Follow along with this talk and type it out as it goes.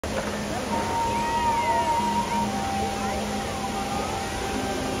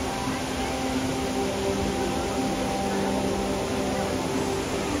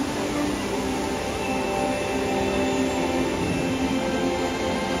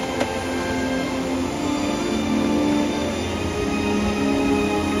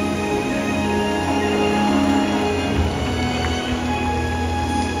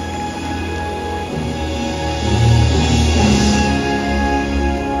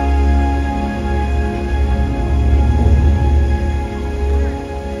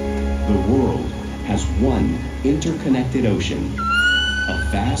one interconnected ocean, a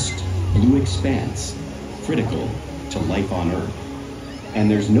vast blue expanse critical to life on Earth. And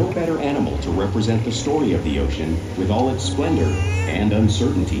there's no better animal to represent the story of the ocean with all its splendor and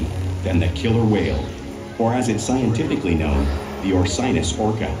uncertainty than the killer whale, or as it's scientifically known, the Orcinus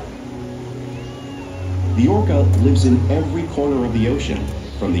orca. The orca lives in every corner of the ocean,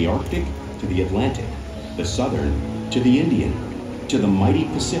 from the Arctic to the Atlantic, the Southern to the Indian, to the mighty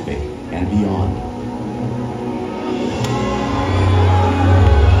Pacific and beyond.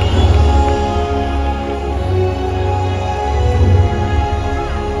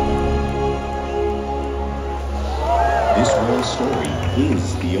 This whale's story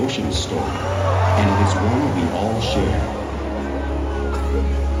is the ocean's story, and it is one we all share.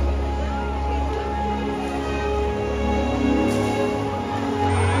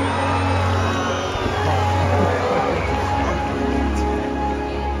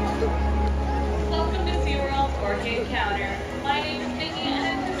 Welcome to SeaWorld's Orca Encounter. My name is Nikki,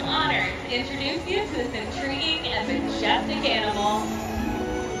 and it's an honor to introduce you to this intriguing and majestic animal.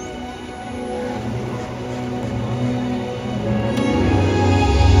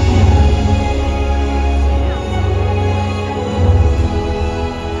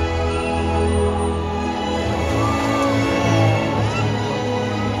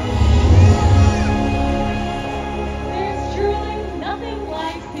 There's truly nothing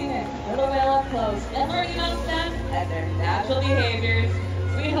like seeing a killer whale up close and learning about them and their natural behaviors.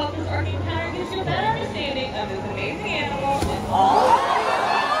 We hope this Orca Encounter gives you a better understanding of this amazing animal and all.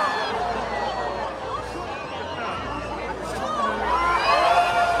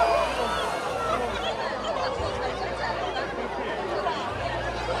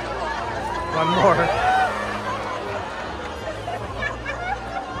 One more.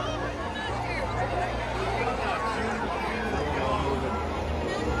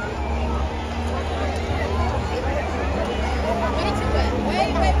 Way too wet.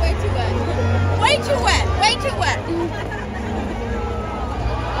 Way too wet. Way too wet.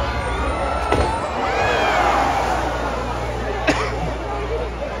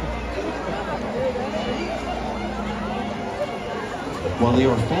 While they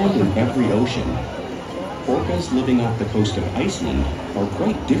are found in every ocean, orcas living off the coast of Iceland are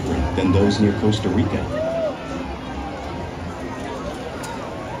quite different than those near Costa Rica.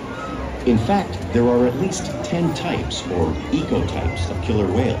 In fact, there are at least 10 types, or ecotypes, of killer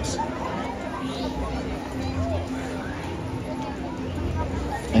whales.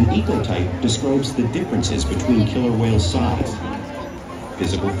 An ecotype describes the differences between killer whale size,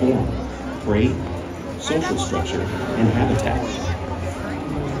 physical form, prey, social structure, and habitat.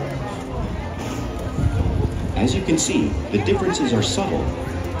 As you can see, the differences are subtle,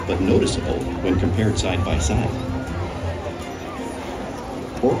 but noticeable when compared side by side.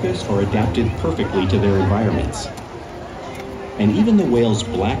 Orcas are adapted perfectly to their environments. And even the whale's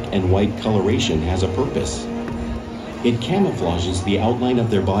black and white coloration has a purpose. It camouflages the outline of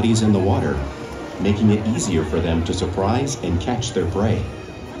their bodies in the water, making it easier for them to surprise and catch their prey.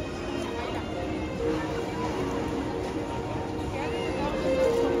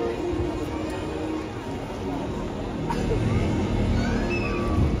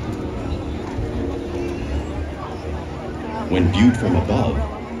 When viewed from above,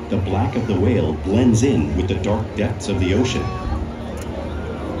 the black of the whale blends in with the dark depths of the ocean.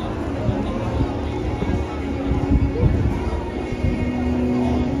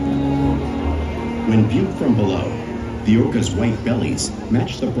 When viewed from below, the orca's white bellies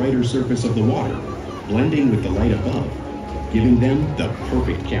match the brighter surface of the water, blending with the light above, giving them the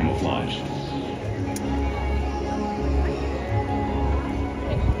perfect camouflage.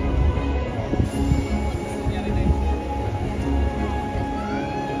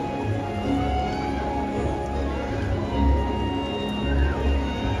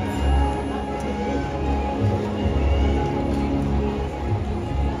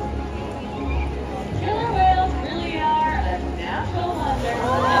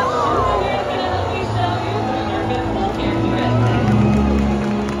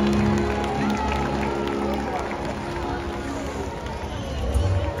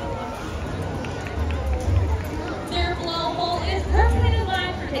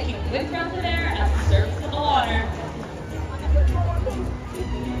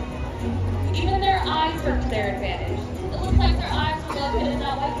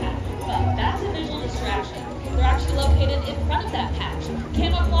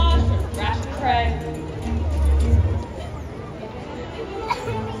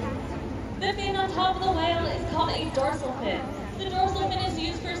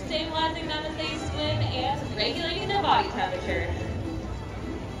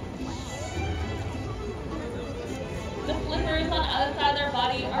 livers on either side of their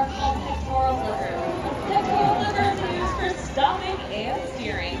body are called pectoral livers. Pectoral livers are used for stopping and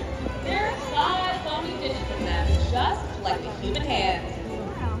steering. There are 5 bony digits in them, just like the human hand.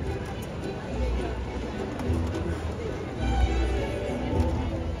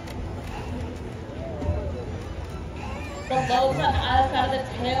 The lobes on either side of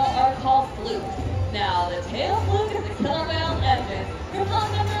the tail are called flukes. Now, the tail fluke is the killer whale engine,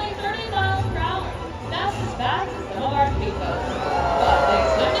 propelling them nearly 30 miles per hour. That's as fast as some of our speedboats. But they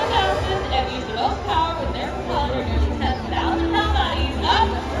swim the fastest and use the most power with their propeller nearly 10,000-pound bodies up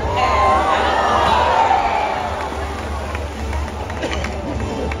and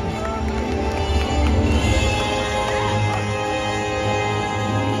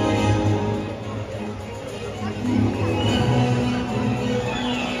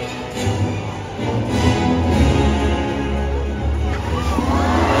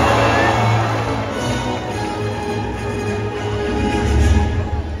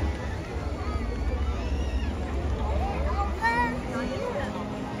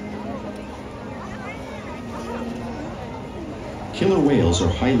Killer whales are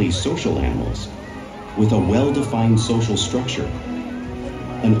highly social animals with a well-defined social structure.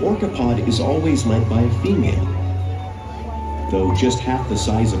 An orcapod is always led by a female. Though just half the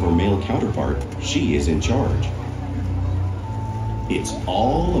size of her male counterpart, she is in charge. It's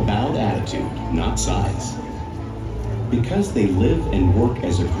all about attitude, not size. Because they live and work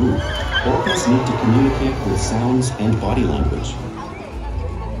as a group, orcas need to communicate with sounds and body language.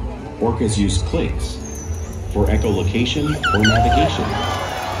 Orcas use clicks for echolocation or navigation.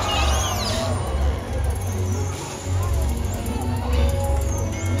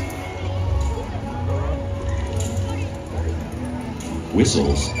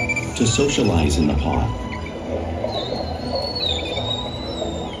 Whistles to socialize in the pod.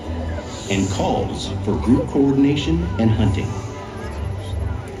 And calls for group coordination and hunting.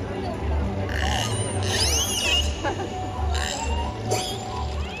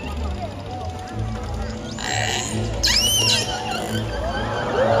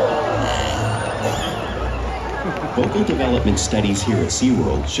 Vocal development studies here at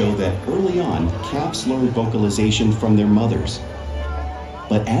SeaWorld show that early on, calves learn vocalization from their mothers.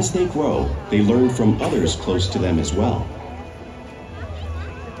 But as they grow, they learn from others close to them as well.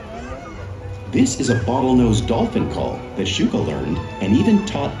 This is a bottlenose dolphin call that Shuka learned and even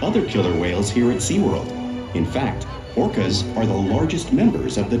taught other killer whales here at SeaWorld. In fact, orcas are the largest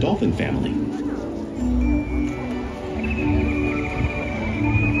members of the dolphin family.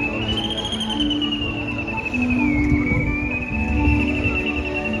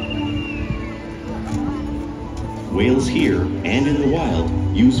 Whales here and in the wild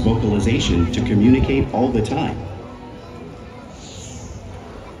use vocalization to communicate all the time.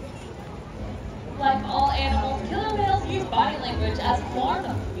 Like all animals, killer whales use body language as a form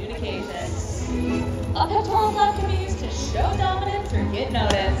of communication. A pectoral flap can be used to show dominance or get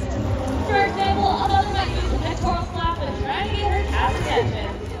noticed. For example, a mother might use a pectoral flap when trying to get her calf's attention.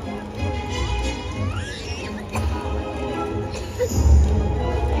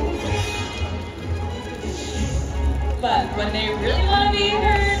 But when they really want to be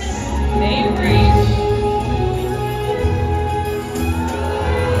heard, they breathe.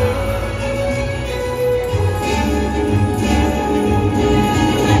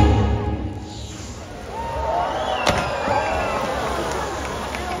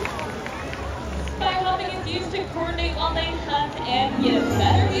 Spike hopping is used to coordinate while they hunt and get a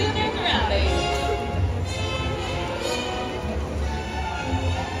better view of their surroundings.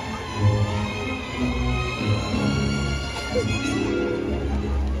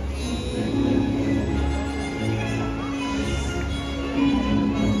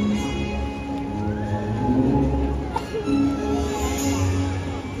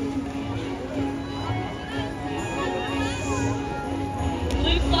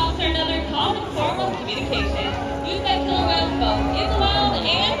 Communication. Used by killer whales both in the wild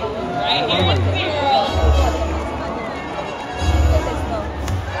and right here in SeaWorld.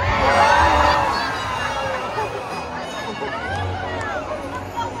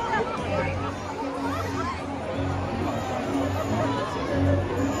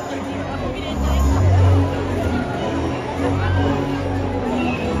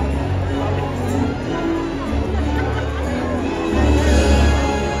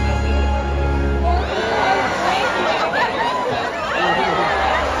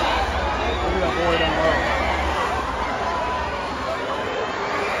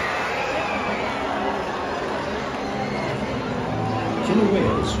 Killer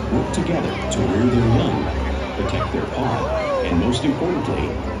whales work together to rear their young, protect their pod, and most importantly,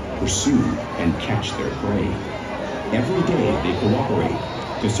 pursue and catch their prey. Every day they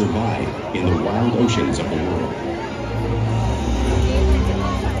cooperate to survive in the wild oceans of the world.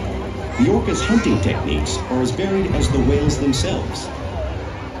 The orca's hunting techniques are as varied as the whales themselves.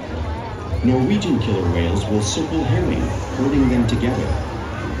 Norwegian killer whales will circle herring, herding them together.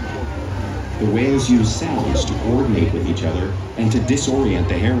 The whales use sounds to coordinate with each other and to disorient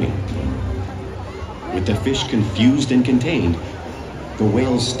the herring. With the fish confused and contained, the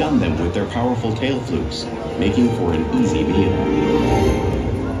whales stun them with their powerful tail flukes, making for an easy meal.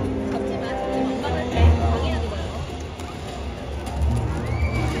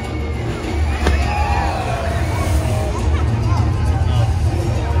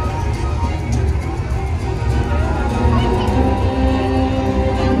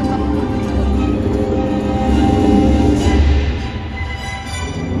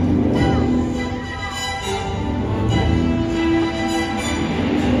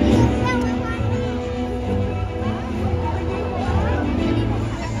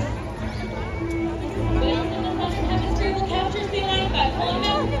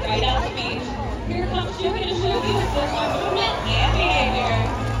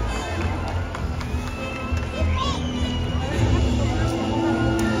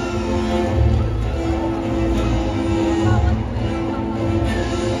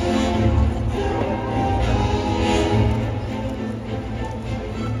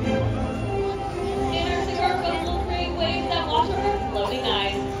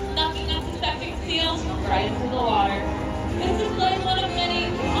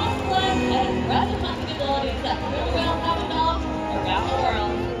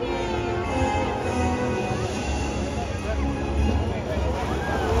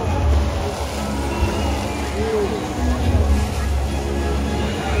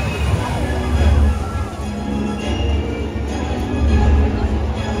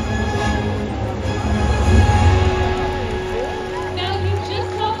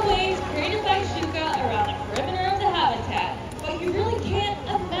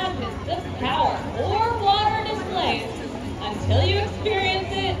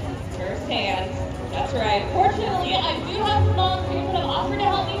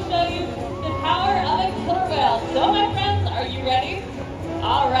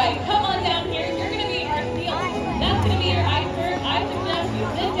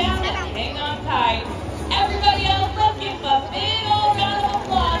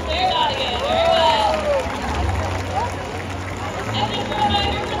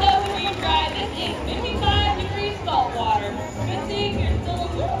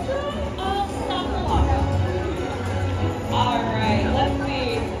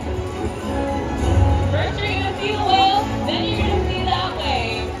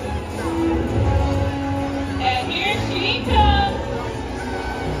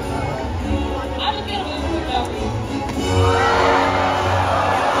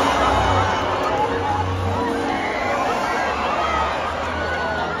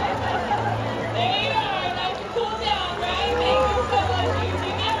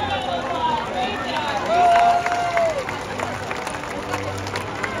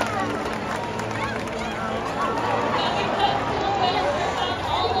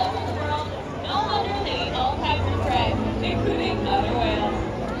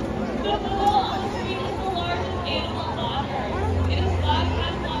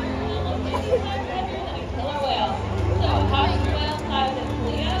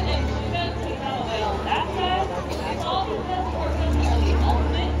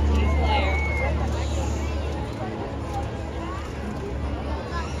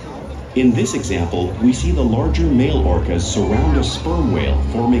 In this example, we see the larger male orcas surround a sperm whale,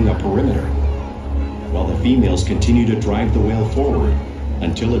 forming a perimeter, while the females continue to drive the whale forward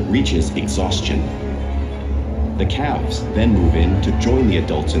until it reaches exhaustion. The calves then move in to join the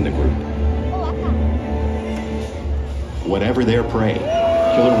adults in the group. Whatever their prey,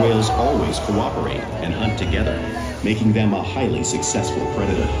 killer whales always cooperate and hunt together, making them a highly successful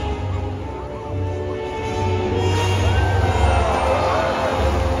predator.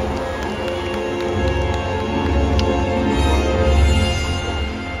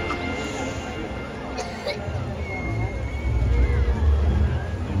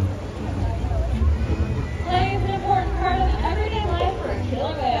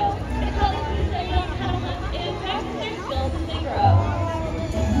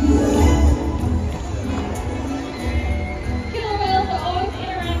 Killer whales are always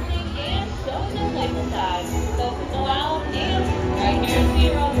interacting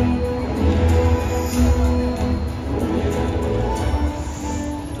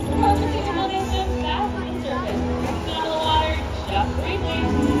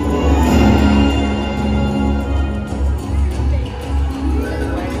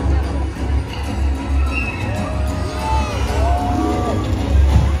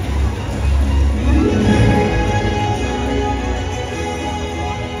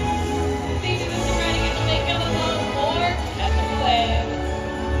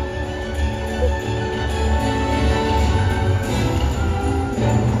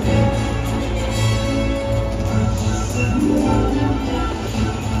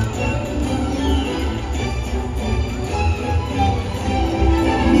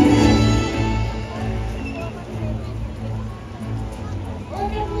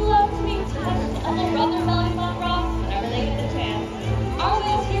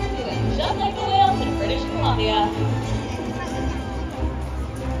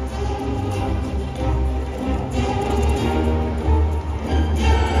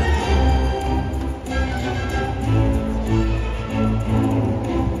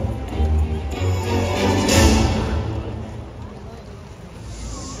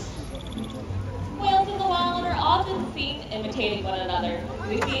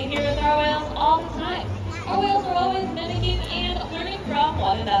We be here with our whales all the time. Our whales are always mimicking and learning from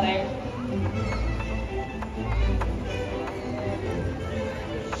one another.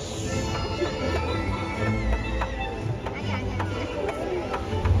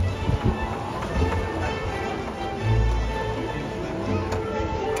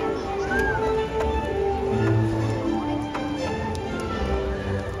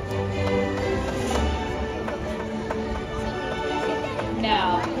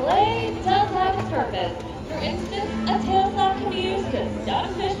 Now, play does have its purpose. For instance, a tail slap can be used to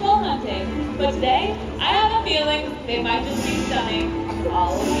stun fish while hunting. But today, I have a feeling they might just be stunning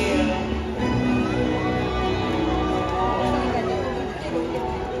all of you.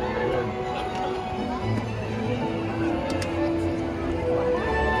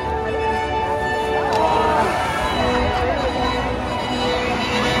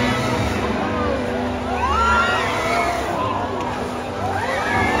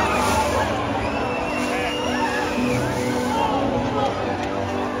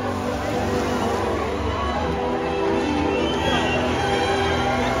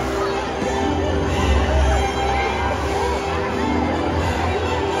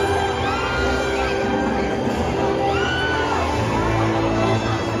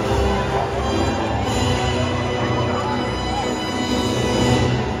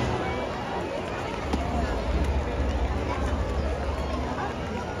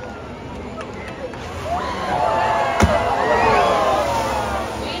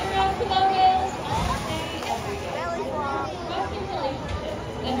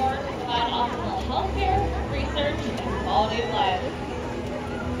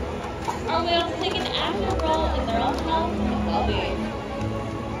 Our whales take an active role in their own health and well-being.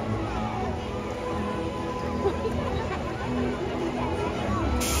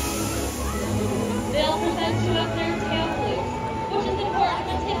 They also tend to have their tail flukes, which is important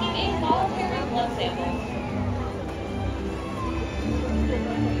when taking a voluntary blood sample.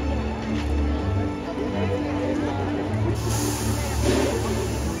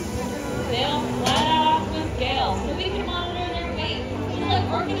 They don't flat out off with scales, so we can monitor their weight, just like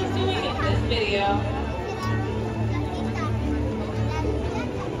Orca is doing in this video.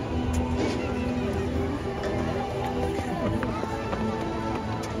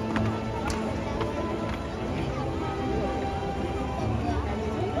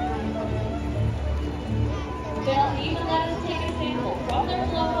 They'll even let us take a sample from their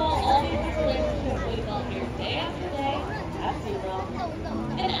blowhole. All these relationships we built here day after day at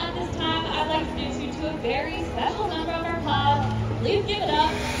SeaWorld. And at this time, I'd like to introduce you to a very special member of our pod. Please give it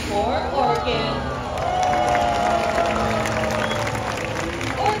up for Orca.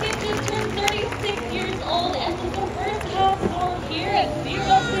 Orca just turned 36 years old and was the first house swarm here at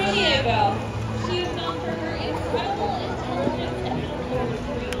SeaWorld San Diego. She is known for her incredible intelligence and her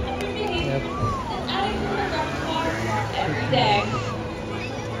behavior and adding to her repertoire every day.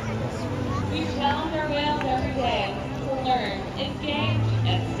 We challenge our whales every day to learn, engage,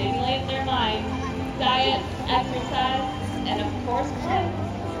 and stimulate their minds. Diet, exercise, and of course play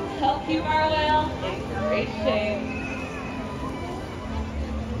help keep our whales in great shape.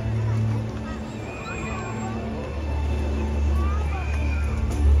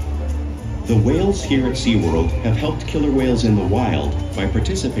 The whales here at SeaWorld have helped killer whales in the wild by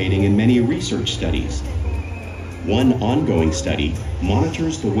participating in many research studies. One ongoing study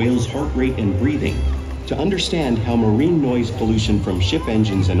monitors the whale's heart rate and breathing to understand how marine noise pollution from ship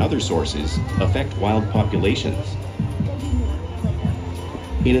engines and other sources affect wild populations.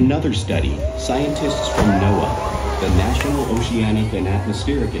 In another study, scientists from NOAA, the National Oceanic and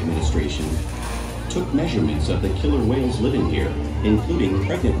Atmospheric Administration, took measurements of the killer whales living here, including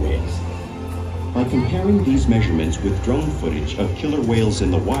pregnant whales. By comparing these measurements with drone footage of killer whales in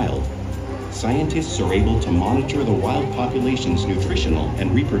the wild, scientists are able to monitor the wild population's nutritional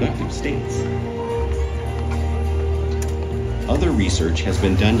and reproductive states. Other research has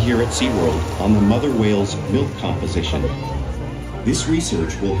been done here at SeaWorld on the mother whale's milk composition. This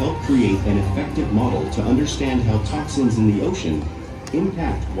research will help create an effective model to understand how toxins in the ocean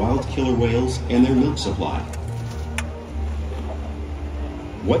impact wild killer whales and their milk supply.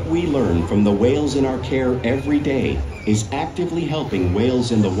 What we learn from the whales in our care every day is actively helping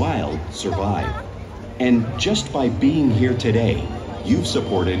whales in the wild survive. And just by being here today, you've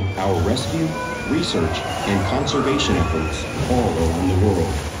supported our rescue, research, and conservation efforts all around the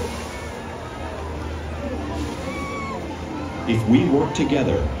world. If we work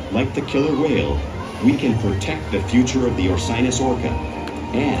together, like the killer whale, we can protect the future of the Orcinus orca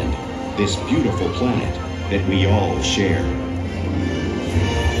and this beautiful planet that we all share.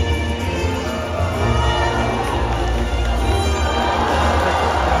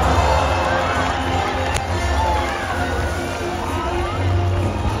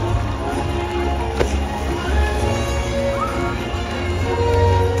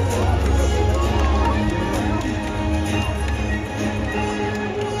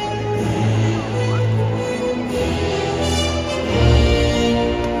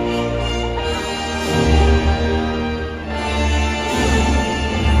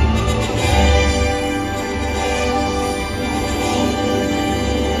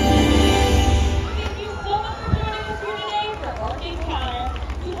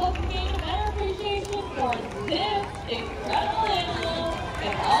 for this incredible animal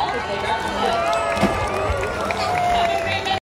and all that they represent.